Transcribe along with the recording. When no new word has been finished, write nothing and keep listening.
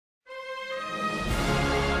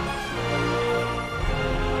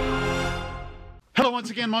Hello once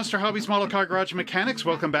again, Monster Hobbies Model Car Garage mechanics.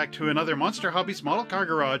 Welcome back to another Monster Hobbies Model Car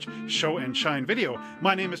Garage Show and Shine video.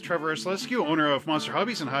 My name is Trevor Arslescu, owner of Monster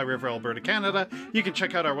Hobbies in High River, Alberta, Canada. You can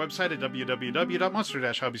check out our website at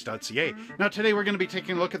www.monster-hobbies.ca. Now today we're going to be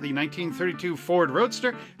taking a look at the 1932 Ford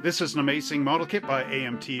Roadster. This is an amazing model kit by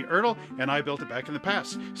AMT Ertl, and I built it back in the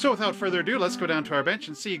past. So without further ado, let's go down to our bench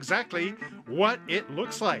and see exactly what it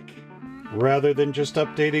looks like. Rather than just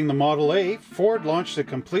updating the Model A, Ford launched a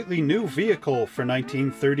completely new vehicle for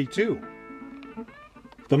 1932.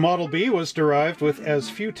 The Model B was derived with as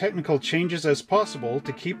few technical changes as possible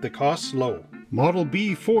to keep the costs low. Model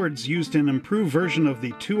B Fords used an improved version of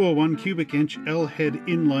the 201 cubic inch L-head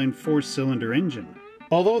inline 4-cylinder engine.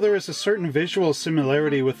 Although there is a certain visual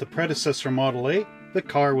similarity with the predecessor Model A, the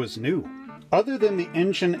car was new. Other than the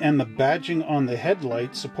engine and the badging on the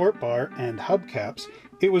headlight, support bar, and hubcaps,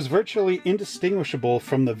 it was virtually indistinguishable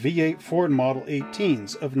from the V8 Ford Model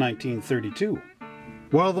 18s of 1932.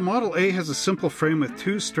 While the Model A has a simple frame with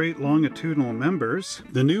two straight longitudinal members,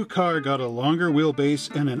 the new car got a longer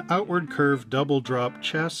wheelbase and an outward curved double drop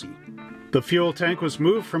chassis. The fuel tank was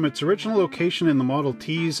moved from its original location in the Model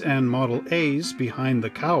Ts and Model As behind the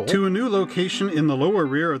cowl to a new location in the lower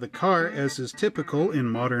rear of the car, as is typical in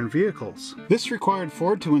modern vehicles. This required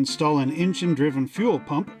Ford to install an engine-driven fuel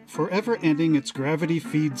pump, forever ending its gravity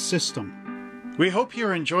feed system. We hope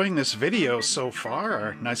you're enjoying this video so far,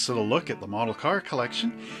 our nice little look at the model car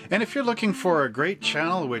collection. And if you're looking for a great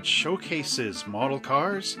channel which showcases model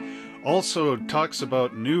cars, also talks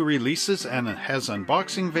about new releases and has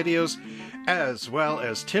unboxing videos, as well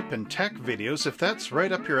as tip and tech videos, if that's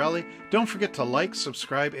right up your alley, don't forget to like,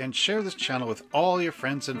 subscribe, and share this channel with all your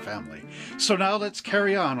friends and family. So now let's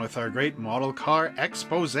carry on with our great model car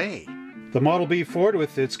expose. The Model B Ford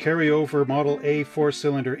with its carryover Model A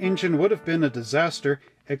 4-cylinder engine would have been a disaster,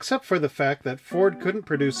 except for the fact that Ford couldn't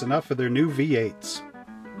produce enough of their new V8s.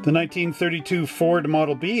 The 1932 Ford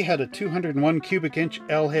Model B had a 201 cubic inch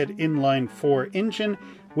L-head inline 4 engine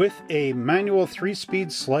with a manual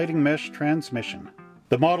 3-speed sliding mesh transmission.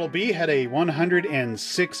 The Model B had a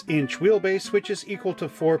 106 inch wheelbase, which is equal to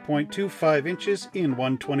 4.25 inches in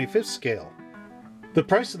 1/25th scale. The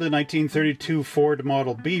price of the 1932 Ford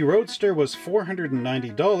Model B Roadster was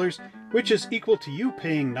 $490, which is equal to you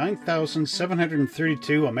paying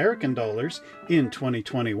 $9,732 American dollars in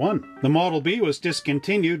 2021. The Model B was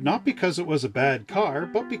discontinued not because it was a bad car,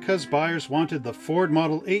 but because buyers wanted the Ford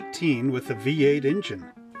Model 18 with a V8 engine.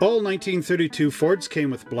 All 1932 Fords came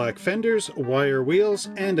with black fenders, wire wheels,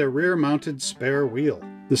 and a rear-mounted spare wheel.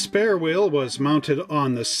 The spare wheel was mounted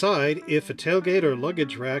on the side if a tailgate or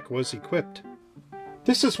luggage rack was equipped.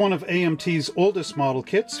 This is one of AMT's oldest model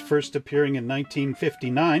kits, first appearing in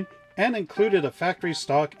 1959, and included a factory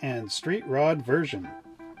stock and street rod version.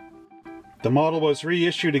 The model was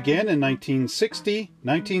reissued again in 1960,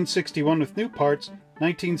 1961 with new parts,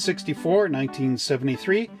 1964,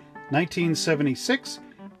 1973, 1976,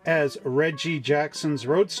 as Reggie Jackson's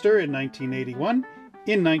Roadster in 1981,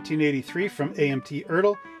 in 1983 from AMT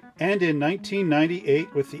Ertl, and in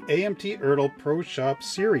 1998 with the AMT Ertl Pro Shop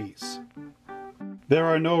series. There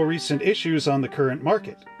are no recent issues on the current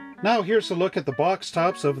market. Now here's a look at the box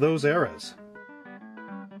tops of those eras.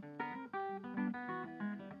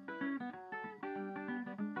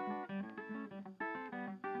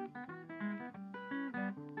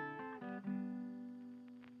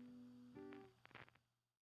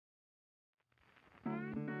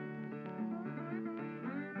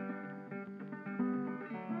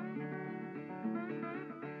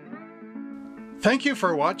 Thank you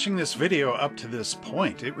for watching this video up to this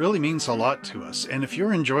point. It really means a lot to us. And if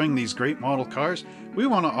you're enjoying these great model cars, we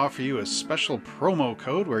want to offer you a special promo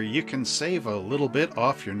code where you can save a little bit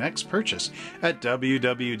off your next purchase at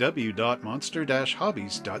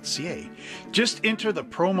www.monster-hobbies.ca. Just enter the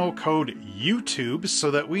promo code YouTube so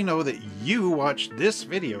that we know that you watched this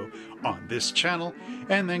video on this channel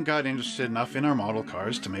and then got interested enough in our model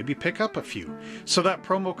cars to maybe pick up a few. So that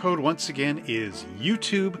promo code once again is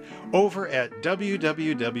YouTube over at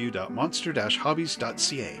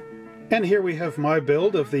www.monster-hobbies.ca. And here we have my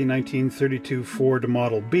build of the 1932 Ford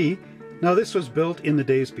Model B. Now this was built in the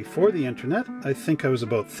days before the internet. I think I was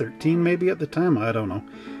about 13 maybe at the time, I don't know.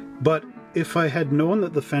 But if I had known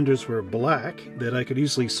that the fenders were black, that I could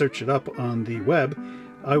easily search it up on the web,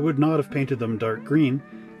 I would not have painted them dark green.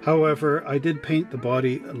 However, I did paint the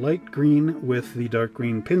body light green with the dark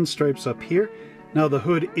green pinstripes up here. Now the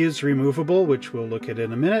hood is removable, which we'll look at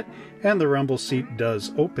in a minute, and the rumble seat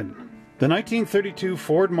does open. The 1932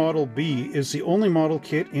 Ford Model B is the only model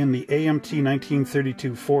kit in the AMT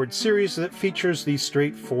 1932 Ford series that features the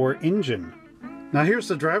straight 4 engine. Now here's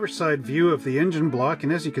the driver's side view of the engine block,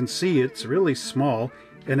 and as you can see, it's really small,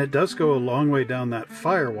 and it does go a long way down that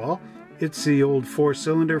firewall. It's the old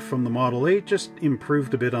 4-cylinder from the Model 8, just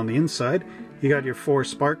improved a bit on the inside. You got your 4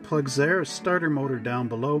 spark plugs there, a starter motor down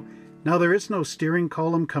below. Now there is no steering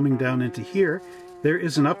column coming down into here. There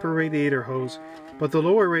is an upper radiator hose, but the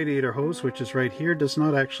lower radiator hose, which is right here, does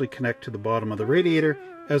not actually connect to the bottom of the radiator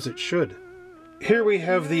as it should. Here we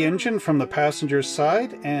have the engine from the passenger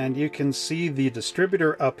side, and you can see the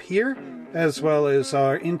distributor up here, as well as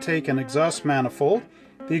our intake and exhaust manifold.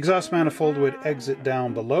 The exhaust manifold would exit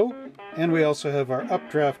down below, and we also have our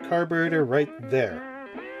updraft carburetor right there.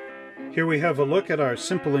 Here we have a look at our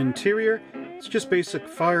simple interior. It's just basic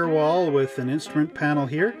firewall with an instrument panel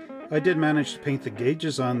here. I did manage to paint the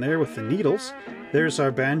gauges on there with the needles. There's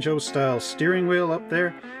our banjo style steering wheel up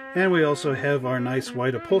there, and we also have our nice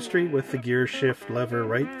white upholstery with the gear shift lever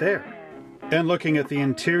right there. And looking at the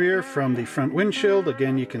interior from the front windshield,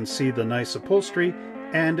 again you can see the nice upholstery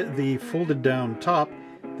and the folded down top.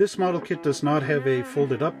 This model kit does not have a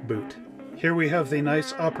folded up boot. Here we have the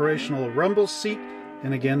nice operational rumble seat,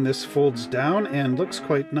 and again this folds down and looks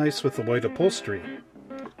quite nice with the white upholstery.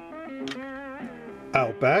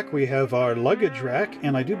 Out back we have our luggage rack,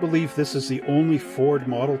 and I do believe this is the only Ford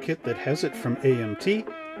model kit that has it from AMT.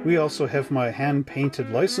 We also have my hand-painted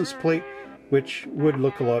license plate, which would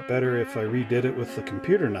look a lot better if I redid it with the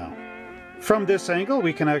computer now. From this angle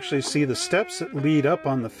we can actually see the steps that lead up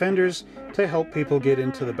on the fenders to help people get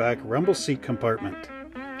into the back rumble seat compartment.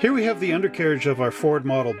 Here we have the undercarriage of our Ford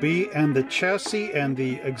Model B, and the chassis and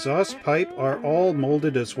the exhaust pipe are all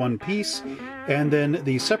molded as one piece, and then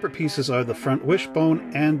the separate pieces are the front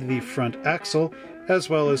wishbone and the front axle, as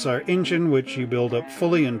well as our engine, which you build up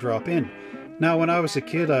fully and drop in. Now when I was a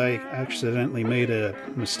kid I accidentally made a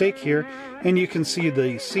mistake here, and you can see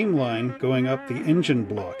the seam line going up the engine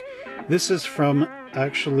block. This is from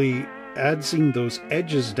actually adzing those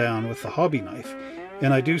edges down with the hobby knife.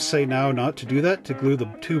 And I do say now not to do that, to glue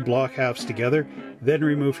the 2 block halves together, then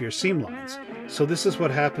remove your seam lines. So this is what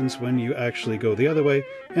happens when you actually go the other way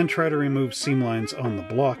and try to remove seam lines on the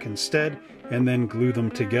block instead, and then glue them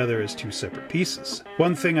together as 2 separate pieces.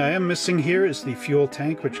 One thing I am missing here is the fuel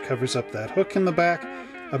tank, which covers up that hook in the back.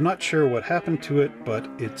 I'm not sure what happened to it, but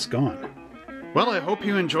it's gone. Well, I hope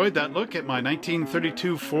you enjoyed that look at my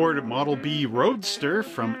 1932 Ford Model B Roadster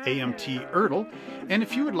from AMT Ertl. And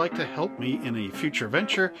if you would like to help me in a future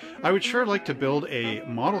venture, I would sure like to build a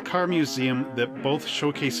model car museum that both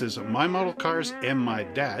showcases my model cars and my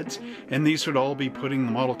dad's. And these would all be putting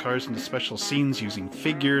the model cars into special scenes using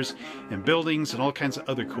figures and buildings and all kinds of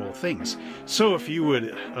other cool things. So if you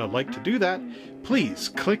would like to do that, please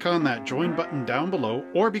click on that join button down below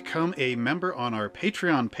or become a member on our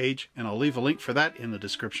Patreon page, and I'll leave a link for that in the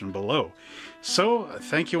description below. So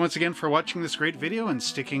thank you once again for watching this great video and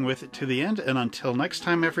sticking with it to the end, and until next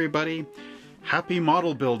time everybody, happy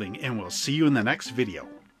model building, and we'll see you in the next video.